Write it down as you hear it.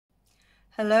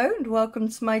Hello and welcome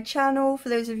to my channel. For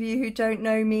those of you who don't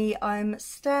know me, I'm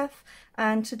Steph,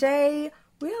 and today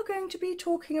we are going to be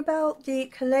talking about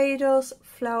the Kaleidos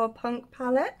Flower Punk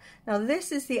palette. Now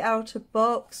this is the outer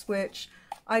box, which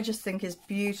I just think is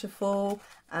beautiful,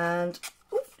 and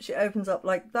she opens up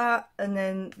like that, and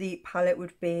then the palette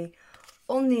would be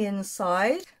on the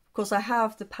inside. Of course, I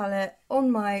have the palette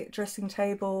on my dressing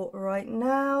table right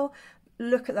now.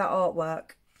 Look at that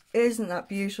artwork. Isn't that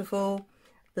beautiful?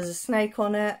 There's a snake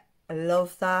on it. I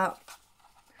love that.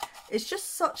 It's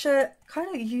just such a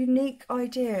kind of unique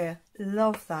idea.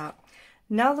 Love that.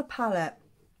 Now the palette.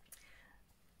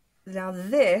 Now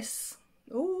this,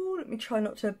 oh, let me try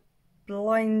not to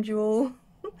blind you all.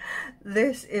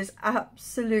 This is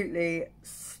absolutely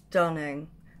stunning.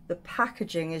 The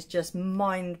packaging is just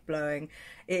mind-blowing.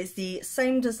 It's the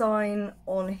same design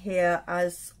on here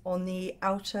as on the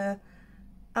outer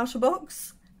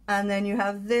box. And then you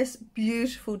have this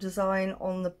beautiful design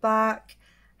on the back.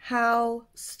 How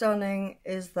stunning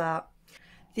is that?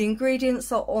 The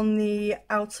ingredients are on the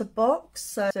outer box.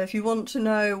 So if you want to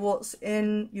know what's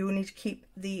in, you will need to keep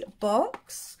the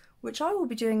box, which I will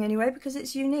be doing anyway because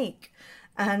it's unique.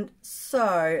 And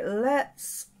so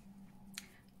let's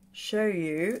show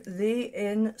you the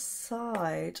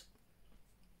inside.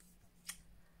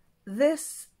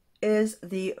 This is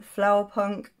the Flower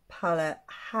Punk palette.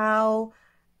 How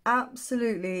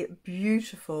absolutely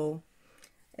beautiful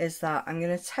is that? I'm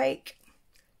going to take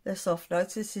this off now.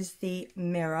 This is the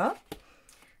mirror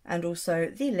and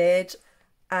also the lid,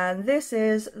 and this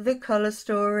is the colour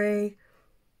story.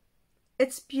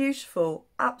 It's beautiful,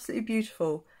 absolutely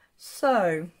beautiful.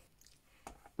 So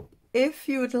if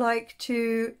you would like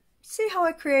to see how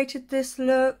I created this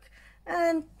look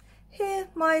and hear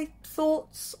my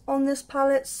thoughts on this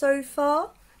palette so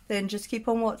far, then just keep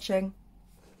on watching.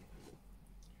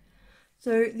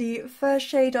 So the first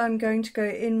shade I'm going to go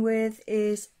in with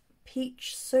is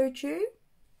Peach Soju.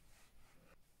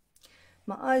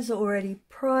 My eyes are already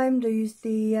primed. I used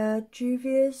the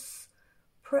Juvia's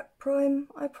Prime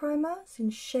Eye Primer. It's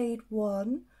in shade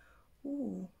 1.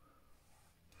 Ooh.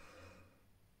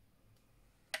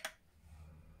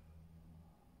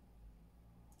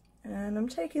 And I'm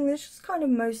taking this just kind of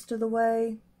most of the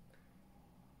way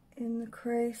in the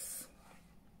crease.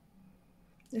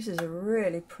 This is a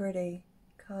really pretty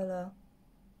colour.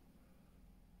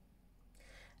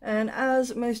 And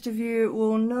as most of you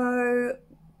will know,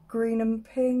 green and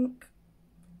pink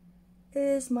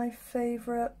is my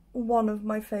favourite, one of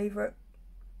my favourite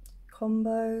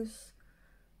combos.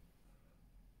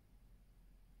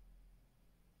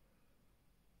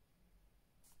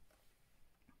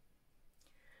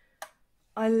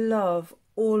 I love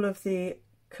all of the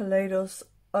Kaleidos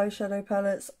eyeshadow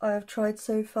palettes I have tried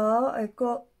so far. I've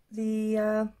got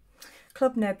the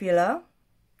Club Nebula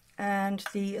and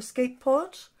the Escape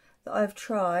Pod that I've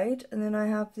tried, and then I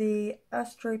have the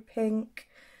Astro Pink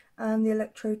and the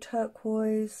Electro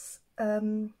Turquoise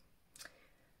that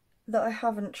I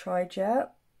haven't tried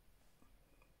yet.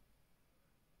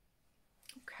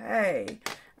 Okay,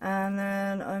 and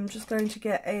then I'm just going to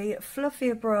get a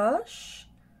fluffier brush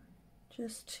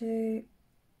just to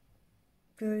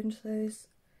go into those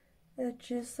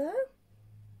edges there.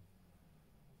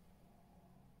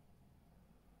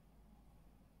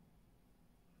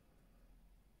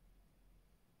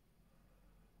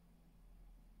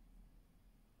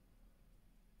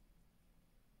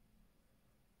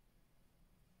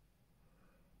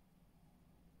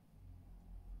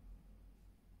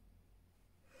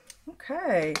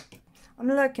 Okay, I'm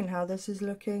liking how this is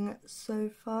looking so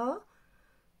far.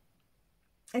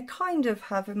 I kind of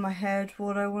have in my head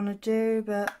what I want to do,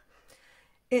 but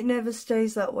it never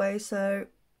stays that way, so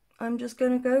I'm just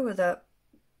going to go with it.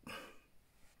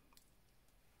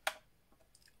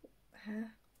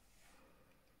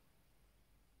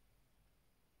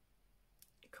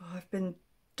 God, I've been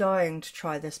dying to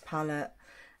try this palette,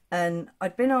 and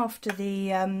I'd been after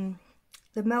the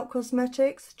Melt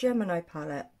Cosmetics Gemini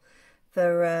palette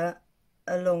for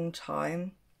a long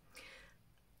time,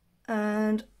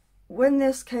 and when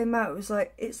this came out, it was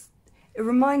like it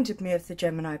reminded me of the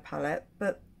Gemini palette,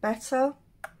 but better.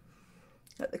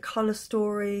 Like the colour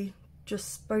story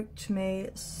just spoke to me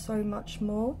so much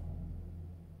more.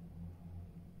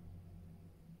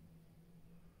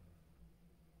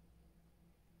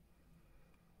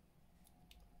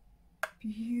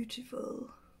 Beautiful.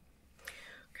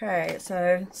 Okay,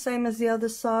 so same as the other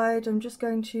side, I'm just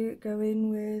going to go in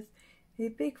with a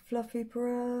big fluffy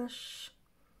brush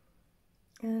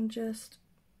and just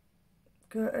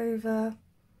go over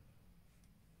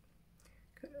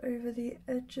the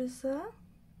edges there.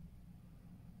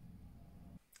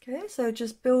 Okay, so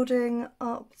just building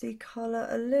up the colour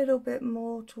a little bit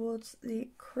more towards the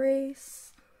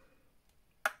crease.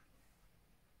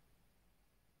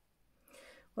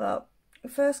 Well,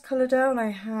 first colour down, I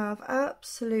have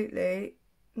absolutely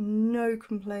no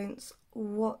complaints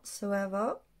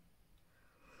whatsoever.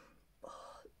 Oh,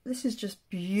 this is just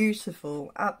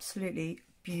beautiful, absolutely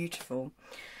beautiful.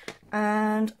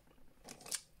 And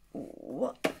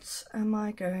what am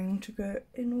I going to go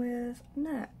in with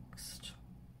next?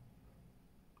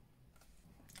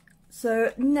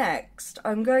 So next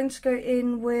I'm going to go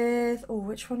in with, oh,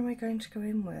 which one am I going to go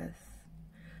in with?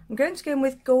 I'm going to go in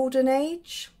with Golden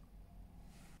Age.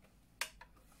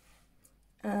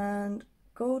 And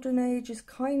Golden Age is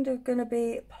kind of going to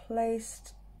be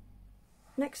placed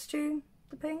next to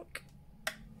the pink.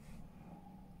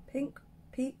 Pink,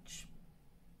 peach.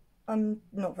 I'm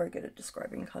not very good at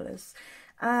describing colours.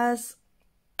 As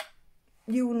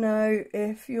you will know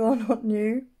if you are not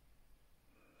new.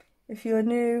 If you are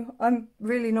new, I'm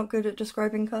really not good at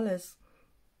describing colours.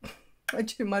 I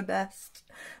do my best,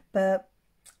 but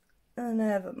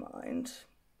never mind.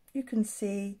 You can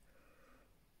see,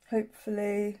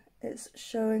 hopefully it's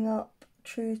showing up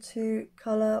true to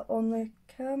colour on the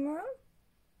camera.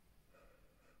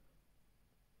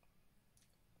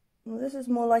 Well, this is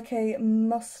more like a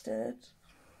mustard.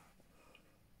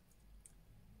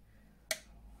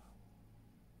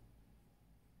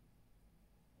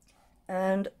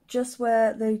 And just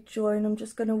where they join, I'm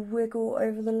just going to wiggle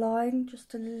over the line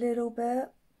just a little bit.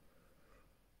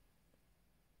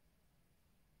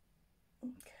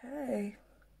 Okay.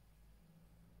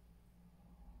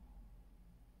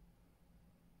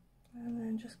 And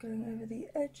then just going over the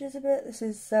edges a bit. This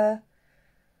is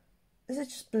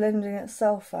just blending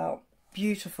itself out.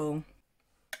 Beautiful.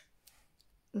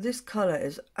 This colour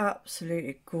is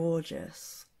absolutely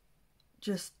gorgeous.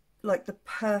 Just like the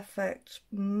perfect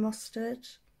mustard.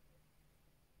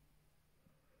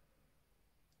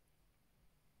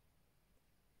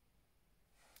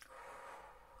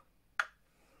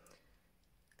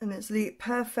 And it's the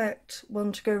perfect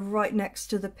one to go right next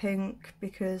to the pink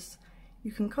because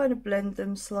you can kind of blend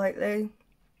them slightly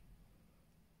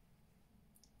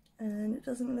and it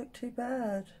doesn't look too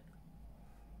bad.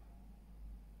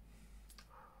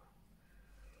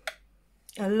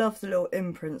 I love the little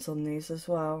imprints on these as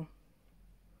well.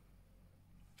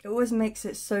 It always makes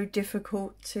it so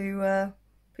difficult to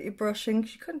put your brush in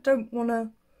because you kind of don't want to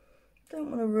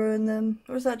ruin them.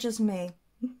 Or is that just me?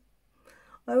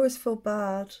 I always feel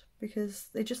bad because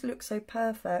they just look so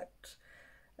perfect,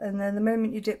 and then the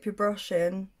moment you dip your brush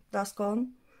in, that's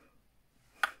gone.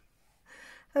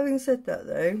 Having said that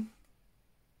though,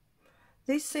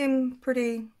 these seem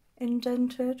pretty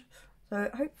indented, so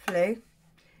hopefully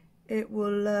it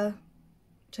will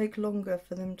take longer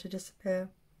for them to disappear.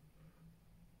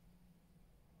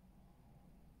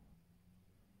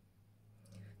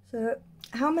 So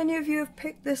how many of you have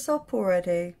picked this up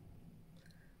already?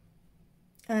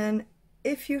 And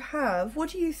if you have,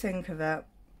 what do you think of it?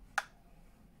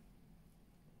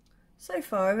 So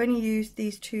far I've only used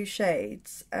these two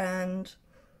shades and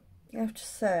I have to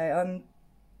say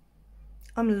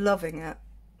I'm loving it,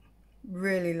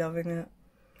 really loving it.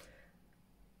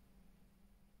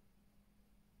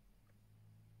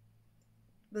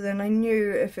 But then I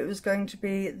knew if it was going to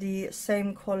be the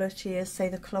same quality as, say,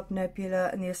 the Club Nebula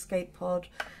and the Escape Pod,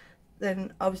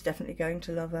 then I was definitely going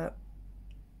to love it.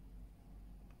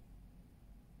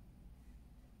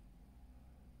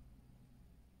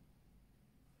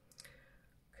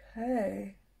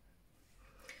 Okay.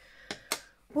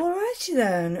 Alrighty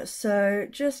then, so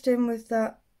just in with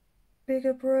that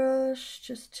bigger brush,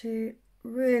 just to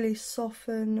really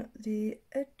soften the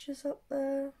edges up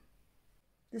there.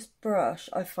 This brush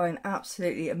I find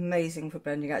absolutely amazing for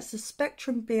blending out. It's the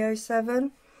Spectrum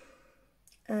B07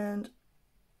 and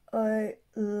I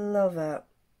love it.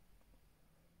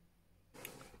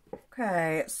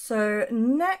 Okay, so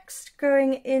next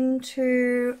going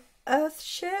into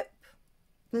Earthship,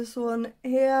 this one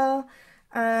here,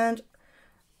 and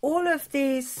all of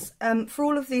these, for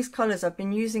all of these colours I've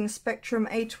been using Spectrum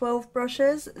A12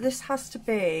 brushes. This has to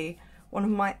be one of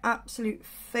my absolute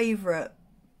favourite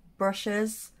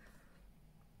brushes.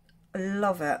 I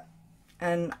love it,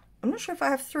 and I'm not sure if I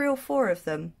have 3 or 4 of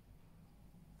them,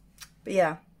 but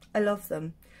yeah, I love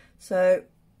them. So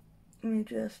let me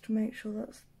just make sure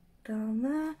that's down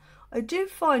there. I do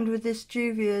find with this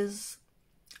Juvia's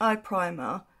eye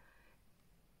primer,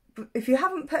 if you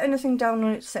haven't put anything down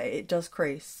on its set, it does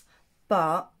crease,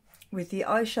 but with the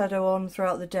eyeshadow on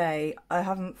throughout the day I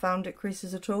haven't found it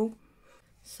creases at all.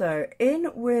 So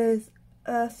in with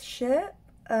Earthship,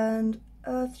 and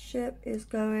Earthship is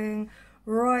going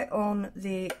right on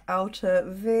the outer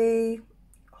V.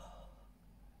 Oh,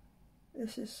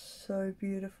 this is so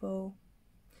beautiful.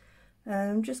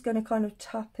 And I'm just going to kind of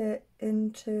tap it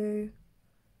into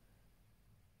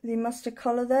the mustard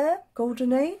colour there,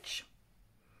 Golden Age.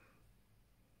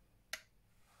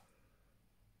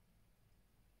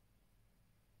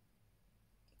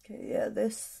 Okay, yeah,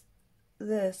 this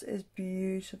is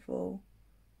beautiful.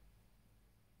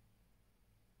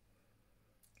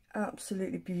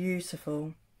 Absolutely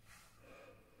beautiful.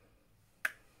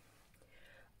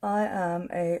 I am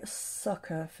a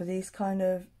sucker for these kind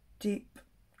of deep,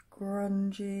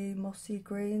 grungy, mossy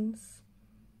greens.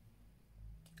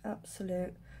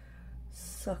 Absolute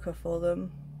sucker for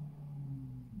them.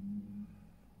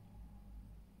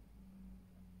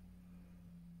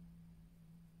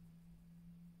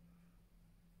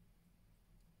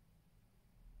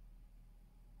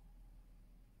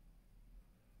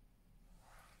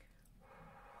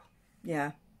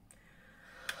 Yeah,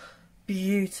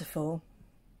 beautiful,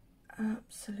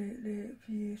 absolutely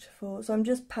beautiful. So I'm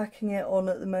just packing it on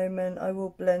at the moment. I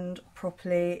will blend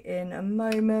properly in a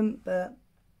moment, but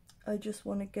I just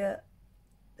want to get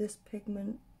this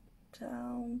pigment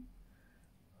down.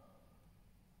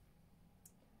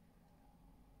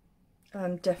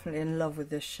 I'm definitely in love with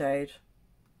this shade.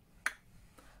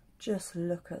 Just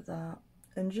look at that,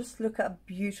 and just look at how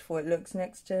beautiful it looks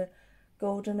next to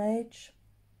Golden Age.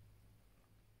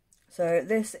 So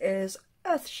this is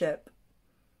Earthship.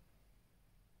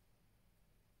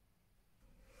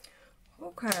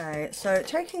 Okay, so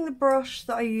taking the brush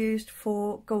that I used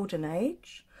for Golden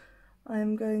Age,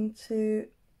 I'm going to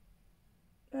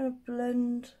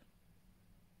blend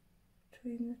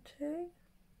between the two.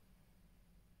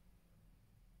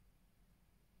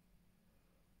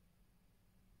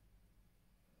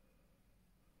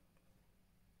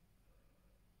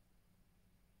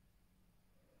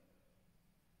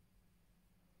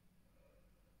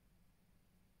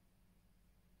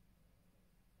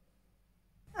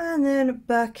 And then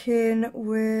back in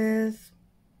with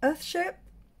Earthship.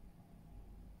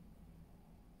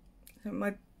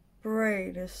 My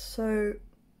brain is so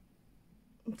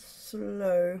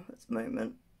slow at the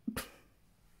moment.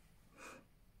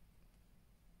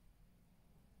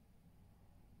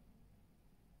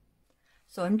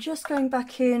 So I'm just going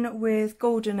back in with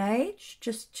Golden Age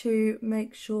just to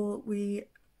make sure we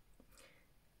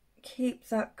keep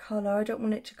that colour. I don't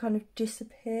want it to kind of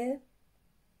disappear.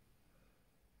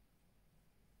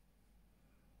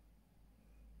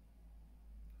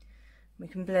 We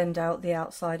can blend out the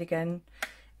outside again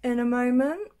in a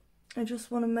moment. I just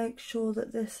want to make sure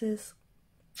that this is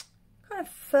kind of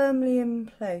firmly in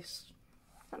place.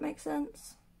 That makes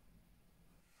sense?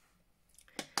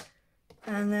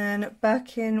 And then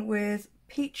back in with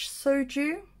Peach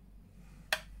Soju.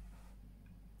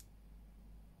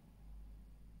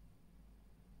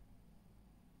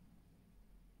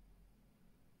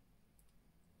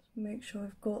 Make sure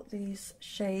I've got these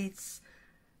shades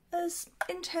as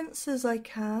intense as I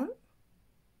can.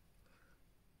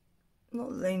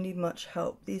 Not that they need much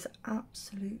help. These are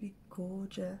absolutely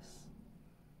gorgeous.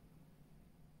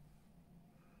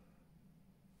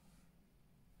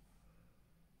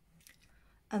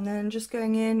 And then just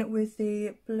going in with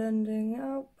the blending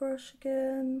out brush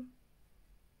again.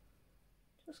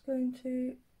 Just going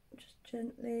to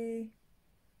gently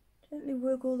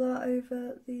wiggle that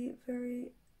over the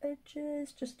very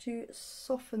edges just to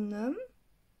soften them.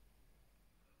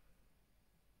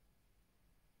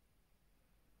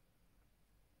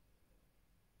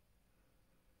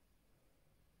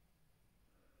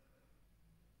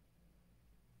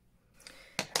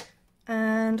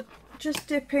 And just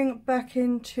dipping back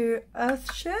into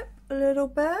Earthship a little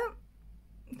bit.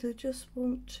 So just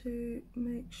want to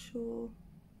make sure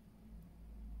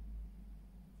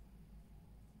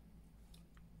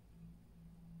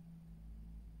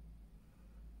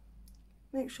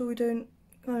we don't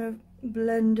kind of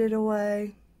blend it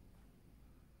away.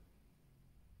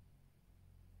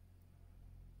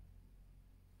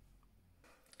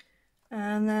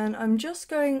 And then I'm just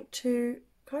going to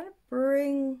kind of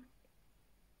bring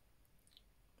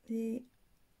the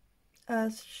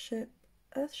Earthship,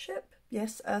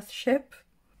 yes, Earthship.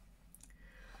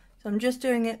 So I'm just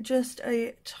doing it just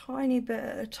a tiny bit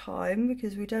at a time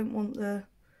because we don't want the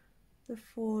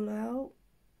fallout.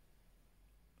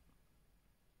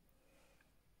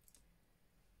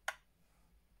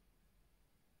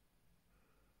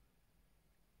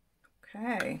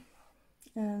 Okay,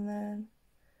 and then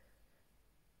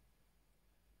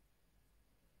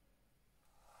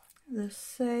the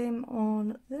same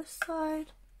on this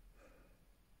side.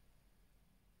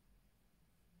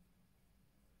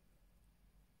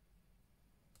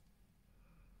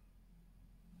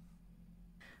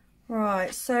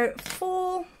 Right, so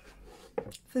for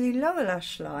the lower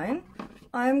lash line,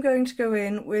 I'm going to go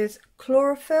in with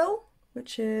Chlorophyll,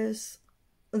 which is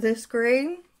this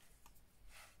green.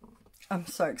 I'm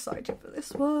so excited for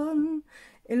this one.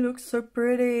 It looks so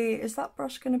pretty. Is that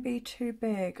brush going to be too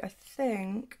big? I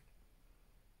think.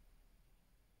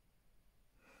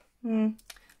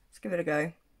 Let's give it a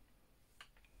go.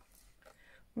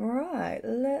 Right,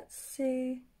 let's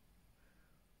see.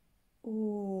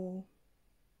 Ooh.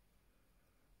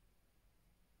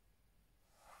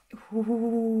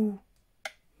 Ooh.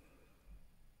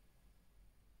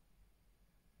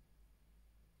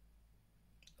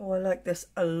 Oh, I like this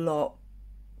a lot.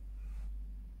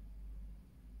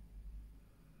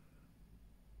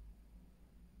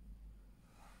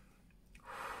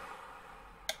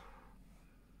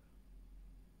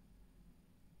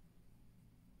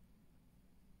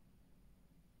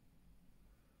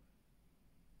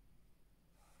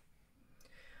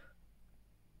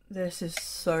 This is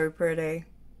so pretty.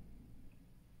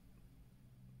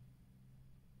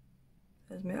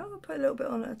 There's me. I'll put a little bit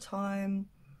on at a time.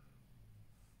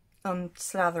 I'm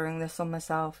slathering this on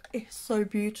myself. It's so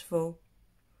beautiful.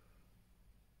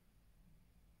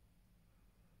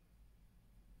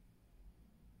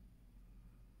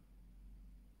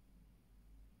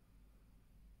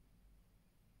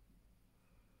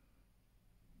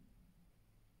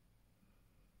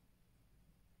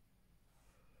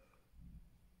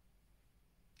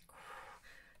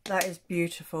 That is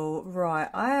beautiful. Right,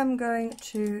 I am going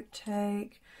to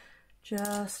take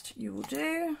just, you will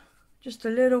do, just a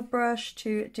little brush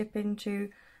to dip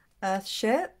into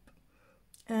Earthship.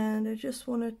 And I just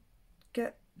want to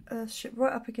get Earthship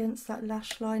right up against that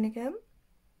lash line again.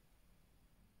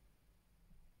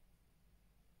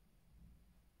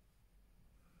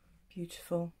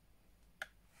 Beautiful.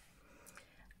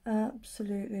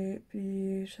 Absolutely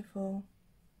beautiful.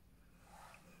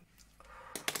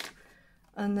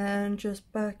 And then just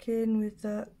back in with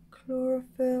that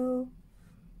Chlorophyll,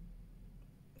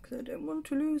 because I don't want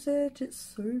to lose it. It's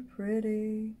so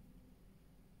pretty.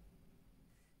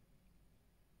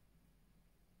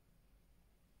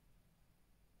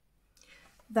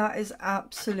 That is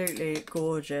absolutely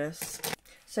gorgeous.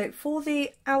 So for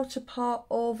the outer part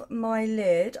of my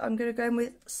lid, I'm going to go in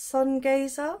with Sun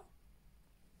Gazer.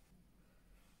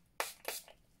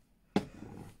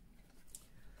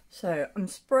 So I'm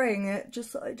spraying it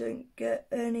just so I don't get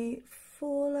any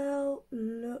fallout.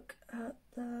 Look at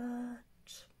that.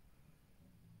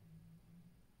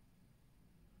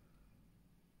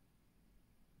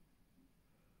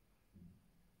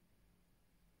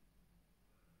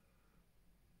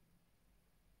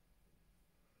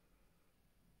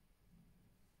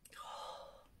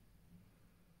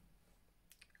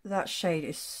 That shade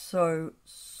is so,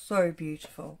 so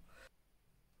beautiful.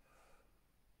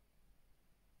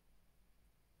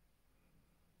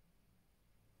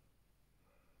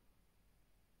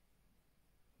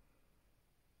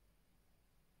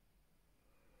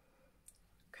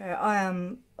 Okay,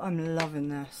 I'm loving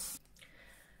this.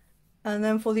 And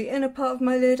then for the inner part of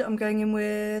my lid, I'm going in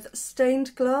with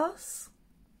Stained Glass.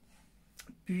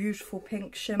 Beautiful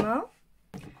pink shimmer.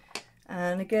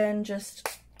 And again, just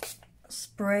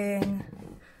spraying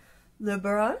the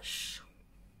brush.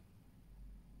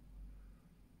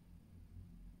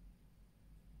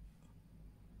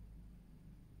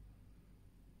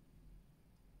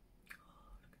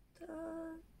 Oh, look at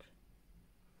that.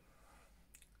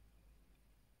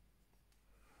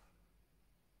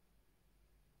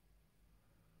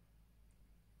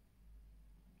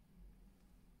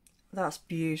 That's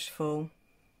beautiful.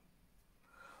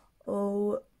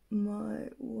 Oh my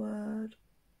word.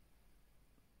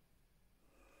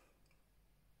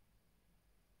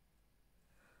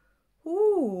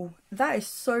 Ooh, that is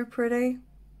so pretty.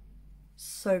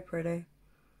 So pretty.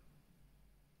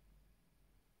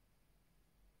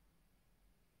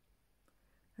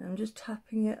 And I'm just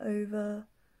tapping it over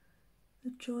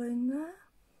the join there.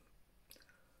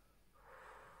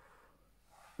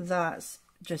 That's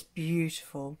just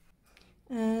beautiful.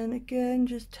 And again,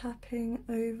 just tapping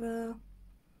over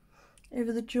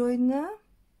the join there.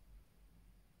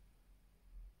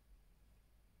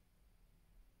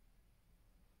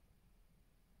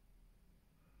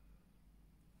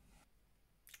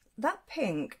 That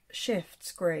pink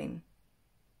shifts green.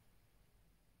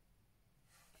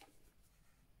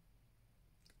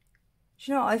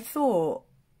 Do you know, I thought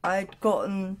I'd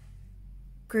gotten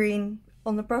green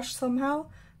on the brush somehow,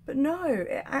 but no,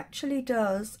 it actually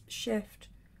does shift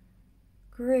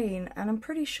green, and I'm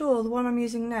pretty sure the one I'm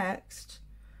using next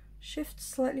shifts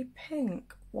slightly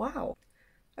pink. Wow.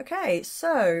 Okay,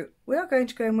 so we are going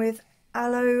to go in with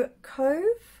Aloe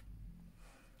Cove.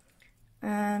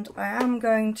 And I am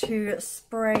going to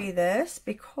spray this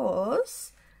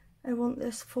because I want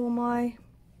this for my,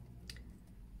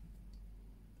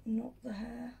 not the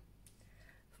hair,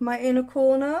 for my inner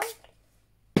corner.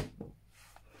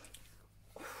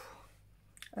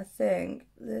 I think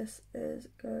this is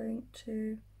going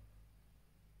to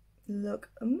look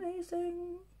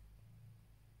amazing.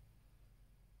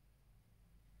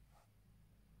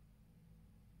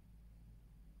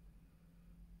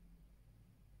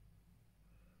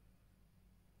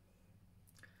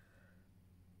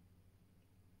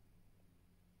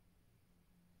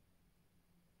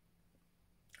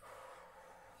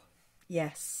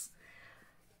 Yes,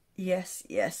 yes,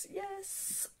 yes,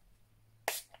 yes.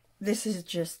 This is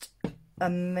just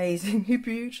amazingly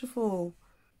beautiful.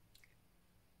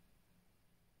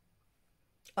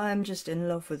 I'm just in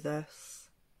love with this.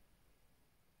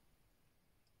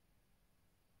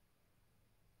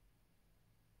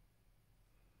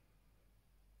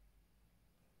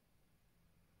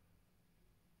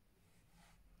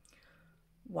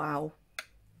 Wow.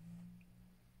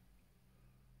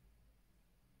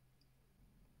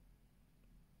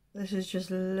 This is just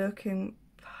looking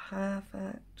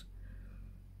perfect.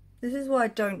 This is why I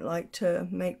don't like to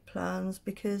make plans,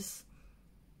 because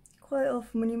quite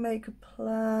often when you make a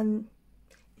plan,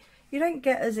 you don't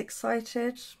get as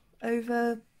excited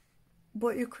over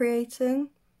what you're creating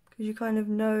because you kind of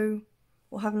know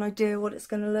or have an idea what it's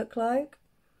going to look like.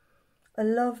 I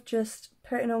love just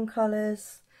putting on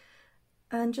colours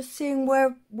and just seeing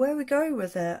where we go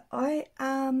with it.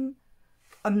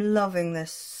 I'm loving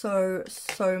this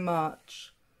so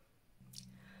much.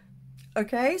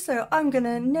 Okay, so I'm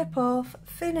gonna nip off,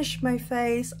 finish my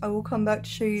face. I will come back to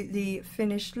show you the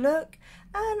finished look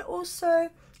and also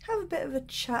have a bit of a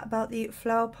chat about the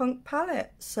Flower Punk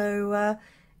palette. So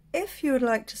if you would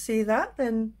like to see that,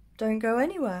 then don't go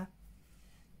anywhere.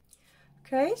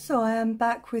 Okay, so I am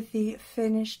back with the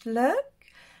finished look.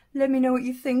 Let me know what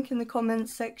you think in the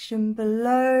comments section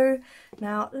below.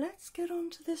 Now let's get on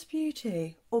to this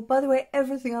beauty. Oh, by the way,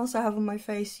 everything else I have on my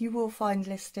face you will find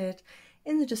listed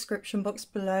in the description box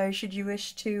below should you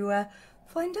wish to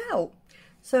find out.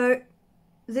 So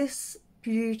this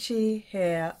beauty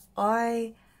here,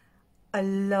 I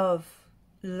love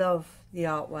the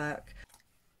artwork.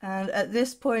 And at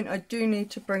this point I do need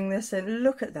to bring this in.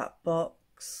 Look at that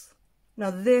box.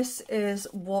 Now this is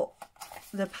what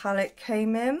the palette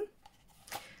came in,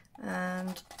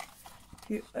 and if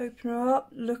you open her up,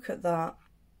 look at that.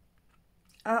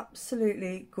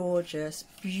 Absolutely gorgeous,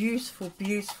 beautiful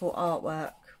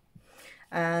artwork.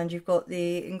 And you've got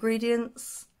the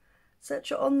ingredients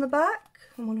etc on the back,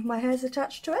 and one of my hairs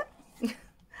attached to it.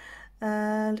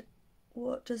 And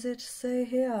what does it say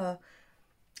here?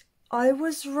 I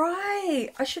was right,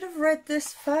 I should have read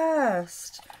this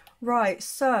first. Right,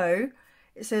 so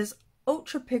it says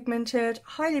ultra pigmented,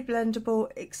 highly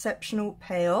blendable, exceptional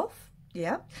payoff.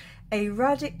 Yeah. A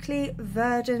radically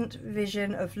verdant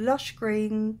vision of lush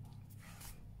green.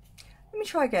 Let me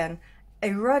try again.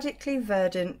 A radically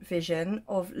verdant vision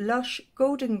of lush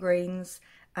golden greens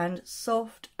and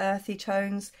soft earthy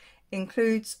tones.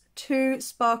 Includes 2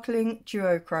 sparkling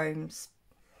duochromes.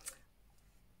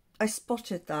 I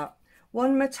spotted that.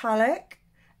 1 metallic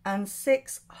and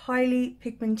 6 highly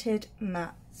pigmented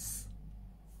mattes.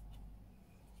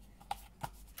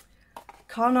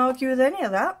 Can't argue with any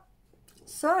of that.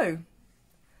 So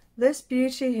this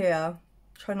beauty here,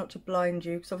 try not to blind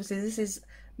you because obviously this is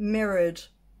mirrored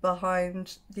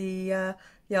behind the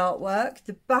artwork.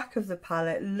 The back of the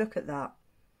palette, look at that,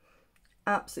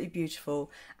 absolutely beautiful.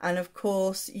 And of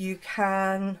course you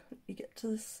can, you get to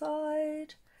the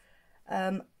side,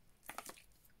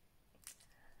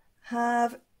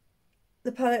 have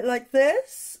the palette like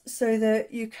this so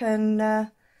that you can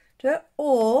do it,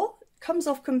 or comes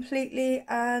off completely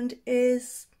and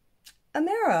is a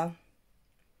mirror.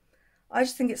 I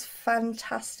just think it's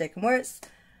fantastic, and where it's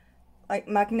like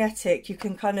magnetic you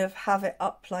can kind of have it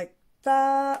up like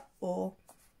that or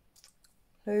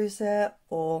close it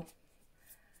or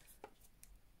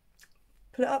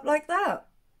put it up like that.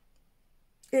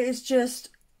 It is just,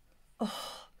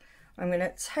 oh, I'm going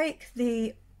to take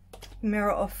the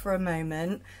mirror off for a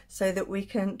moment so that we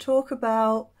can talk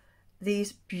about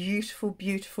these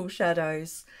beautiful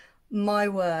shadows. My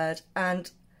word.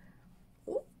 And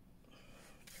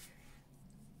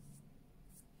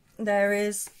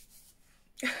there's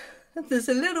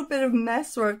a little bit of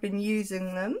mess where I've been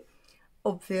using them,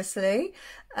 obviously,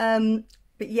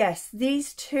 but yes,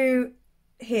 these 2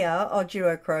 here are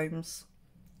duochromes,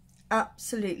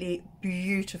 absolutely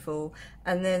beautiful.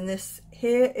 And then this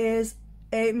here is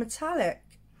a metallic,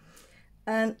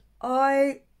 and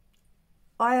I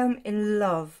I am in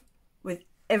love with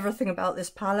everything about this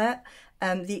palette.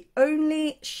 The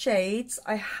only shades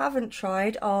I haven't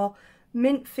tried are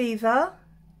Mint Fever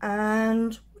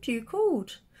and what are you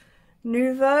called?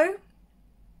 Nouveau.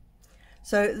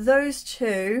 So those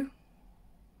two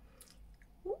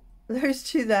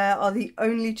there are the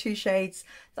only two shades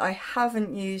that I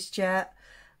haven't used yet.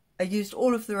 I used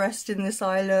all of the rest in this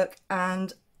eye look,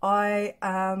 and I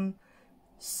am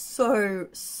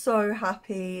so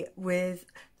happy with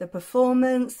the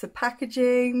performance, the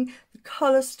packaging, the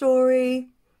colour story.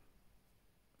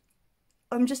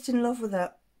 I'm just in love with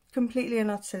it, completely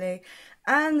and utterly.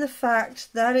 And the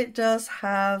fact that it does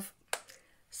have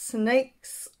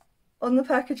snakes on the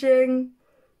packaging,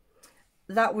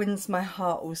 that wins my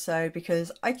heart also,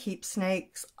 because I keep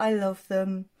snakes, I love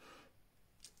them.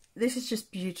 This is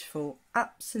just beautiful,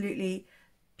 absolutely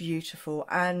beautiful,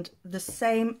 and the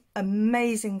same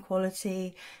amazing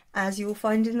quality as you'll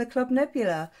find in the Club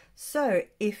Nebula. So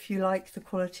if you like the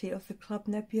quality of the Club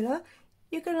Nebula,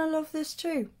 you're gonna love this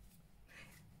too.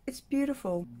 It's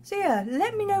beautiful. So yeah,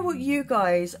 let me know what you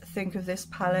guys think of this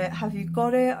palette. Have you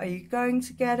got it? Are you going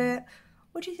to get it?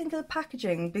 What do you think of the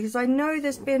packaging? Because I know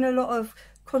there's been a lot of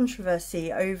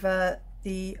controversy over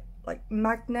the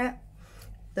magnet,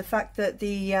 the fact that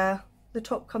the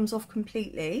top comes off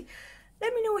completely.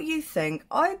 Let me know what you think.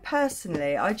 I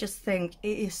just think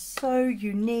it is so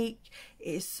unique. It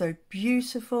is so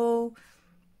beautiful.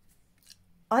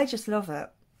 I just love it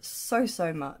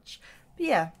so much. But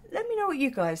yeah, let me know what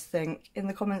you guys think in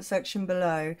the comment section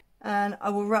below. And I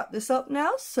will wrap this up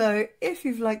now. So if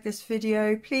you've liked this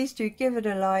video, please do give it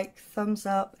a like, thumbs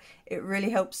up. It really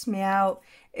helps me out.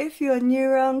 If you are new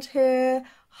around here,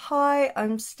 hi,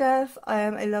 I'm Steph. I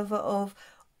am a lover of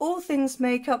all things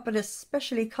makeup, but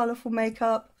especially colourful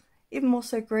makeup, even more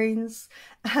so greens.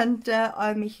 And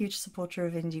I'm a huge supporter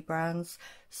of indie brands.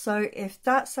 So if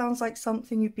that sounds like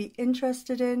something you'd be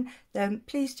interested in, then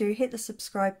please do hit the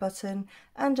subscribe button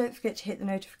and don't forget to hit the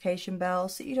notification bell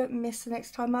so you don't miss the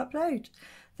next time I upload.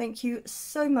 Thank you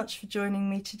so much for joining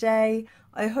me today.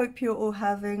 I hope you're all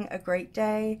having a great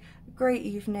day, a great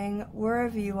evening,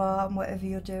 wherever you are and whatever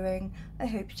you're doing. I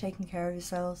hope you're taking care of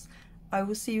yourselves. I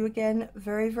will see you again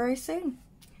very soon.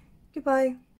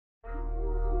 Goodbye.